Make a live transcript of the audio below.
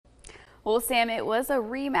Well, Sam, it was a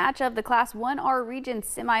rematch of the Class 1R Region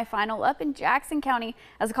semifinal up in Jackson County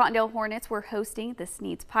as the Cottondale Hornets were hosting the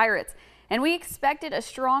Sneads Pirates. And we expected a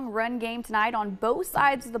strong run game tonight on both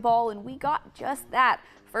sides of the ball, and we got just that.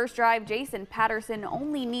 First drive, Jason Patterson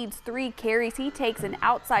only needs 3 carries. He takes an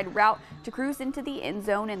outside route to cruise into the end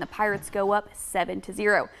zone, and the Pirates go up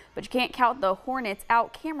 7-0. But you can't count the Hornets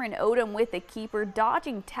out. Cameron Odom with the keeper,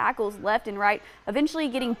 dodging tackles left and right, eventually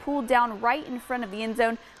getting pulled down right in front of the end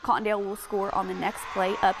zone. Cottondale will score on the next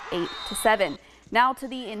play, up 8-7. Now to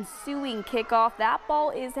the ensuing kickoff. That ball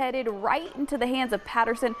is headed right into the hands of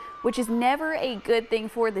Patterson, which is never a good thing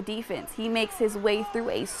for the defense. He makes his way through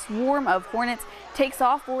a swarm of Hornets, takes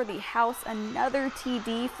off for the house. Another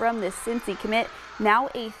TD from the Cincy commit. Now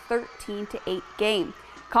a 13-8 game.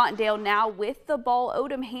 Cottondale now with the ball.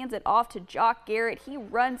 Odom hands it off to Jock Garrett. He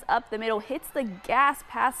runs up the middle, hits the gas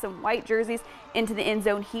past some white jerseys into the end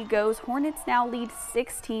zone. He goes. Hornets now lead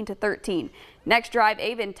 16-13. Next drive,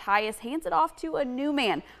 Avon Tyus hands it off to a new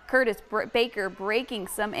man. Curtis Baker, breaking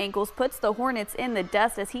some ankles, puts the Hornets in the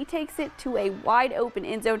dust as he takes it to a wide open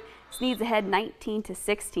end zone. Sneads ahead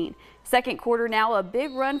 19-16. Second quarter now, a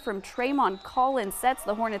big run from Tremont Collins sets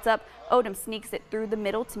the Hornets up. Odom sneaks it through the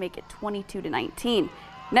middle to make it 22-19.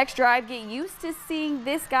 Next drive, get used to seeing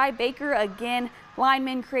this guy Baker again.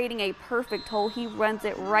 Lineman creating a perfect hole. He runs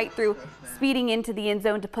it right through, speeding into the end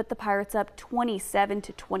zone to put the Pirates up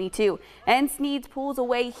 27-22. And Sneads pulls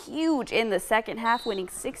away huge in the second half, winning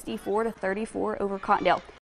 64-34 over Cottondale.